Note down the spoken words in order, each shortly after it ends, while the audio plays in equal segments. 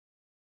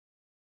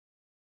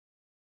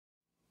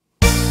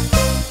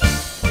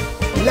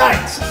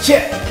Lights,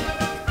 check.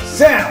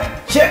 Sound,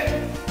 check.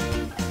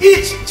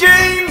 It's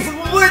James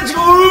Wedgwood!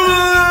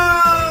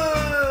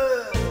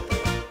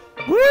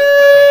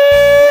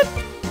 What?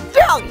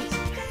 Doggies.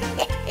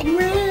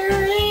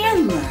 Where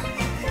am I?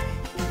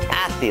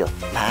 I feel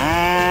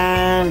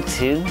fine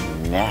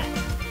tonight.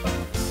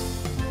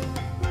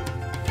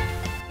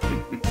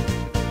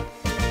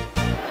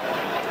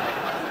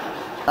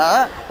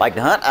 Like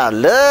to hunt? I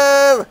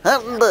love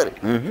hunting, buddy.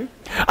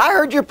 I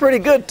heard you're pretty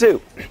good, too.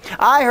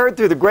 I heard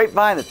through the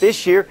grapevine that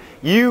this year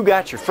you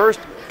got your first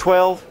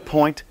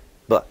 12-point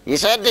buck.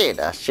 Yes, I did.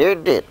 I sure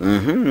did.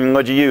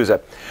 What'd you use? A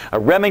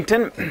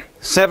Remington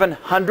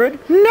 700?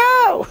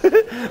 No!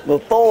 The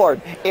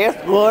Ford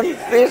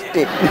F-150.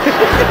 Dude,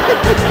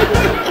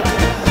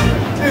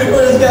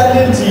 what has gotten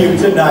into you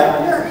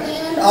tonight? Your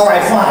hand? All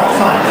right, fine.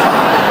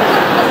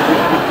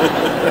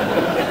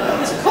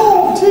 It's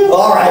cold, too.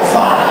 All right,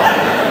 fine.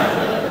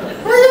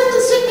 Hurry up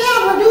and sit down.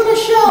 We're doing a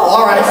show.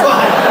 All right,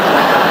 fine.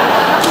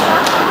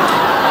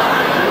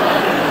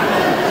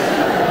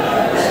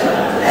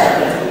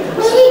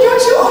 Lady,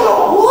 don't you want to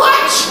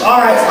watch? All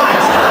right, fine.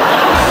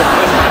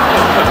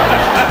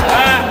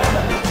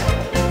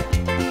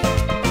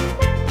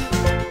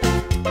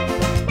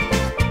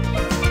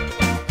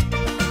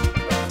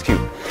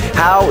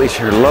 How is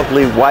your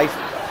lovely wife,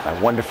 my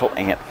wonderful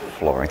Aunt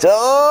Florence?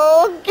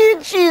 Oh,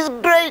 good, she's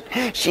great.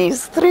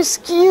 She's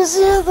frisky as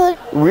ever.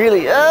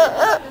 Really,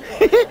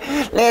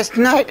 Last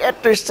night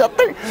after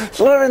supper,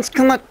 Florence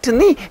come up to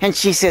me and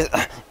she says,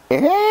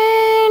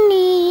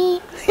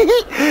 Ernie,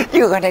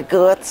 you're gonna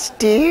go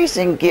upstairs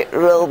and get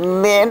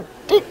romantic.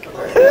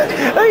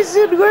 I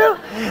said, well,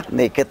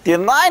 make up your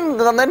mind,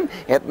 woman.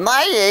 At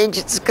my age,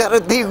 it's gotta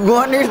be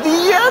one or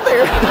the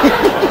other.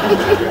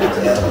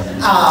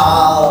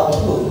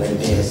 Oh, when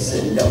they're so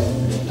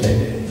lonely,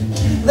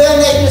 when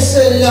they're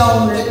so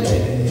lonely,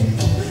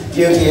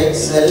 you get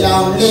so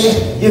lonely,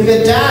 you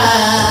could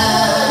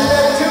die. You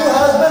got two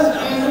husbands?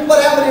 What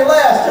happened to your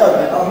last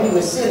husband? Oh, he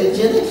was silly,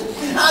 Jimmy.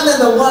 And then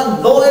the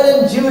one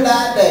boiling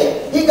July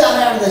day, he got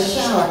out of the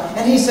shower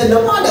and he said,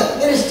 no wonder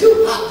it is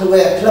too hot to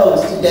wear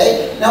clothes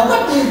today. Now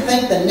what do you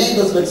think the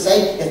neighbors would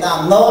say if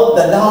I mowed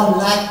the lawn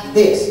like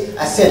this?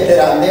 I said that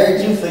I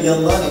married you for your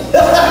money.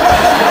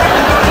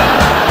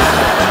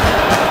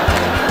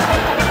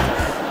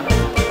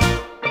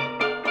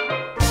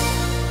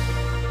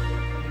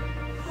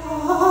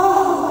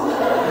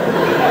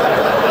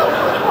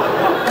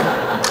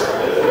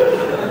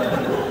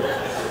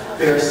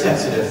 Very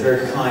sensitive,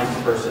 very kind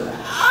person. I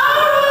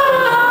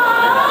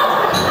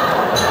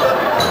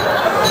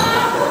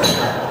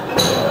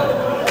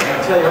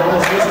tell you, you're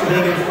almost used to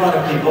being in front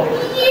of people.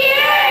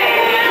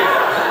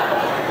 Yeah!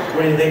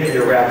 What do you think of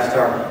your rap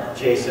star,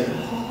 Jason?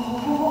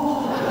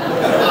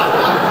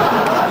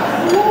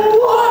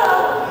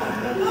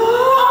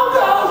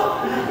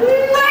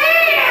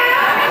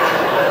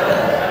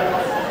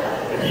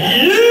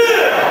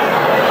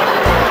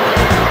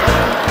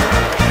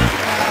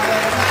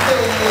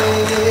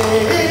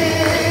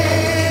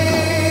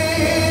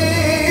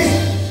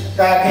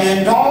 Back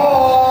in dawn.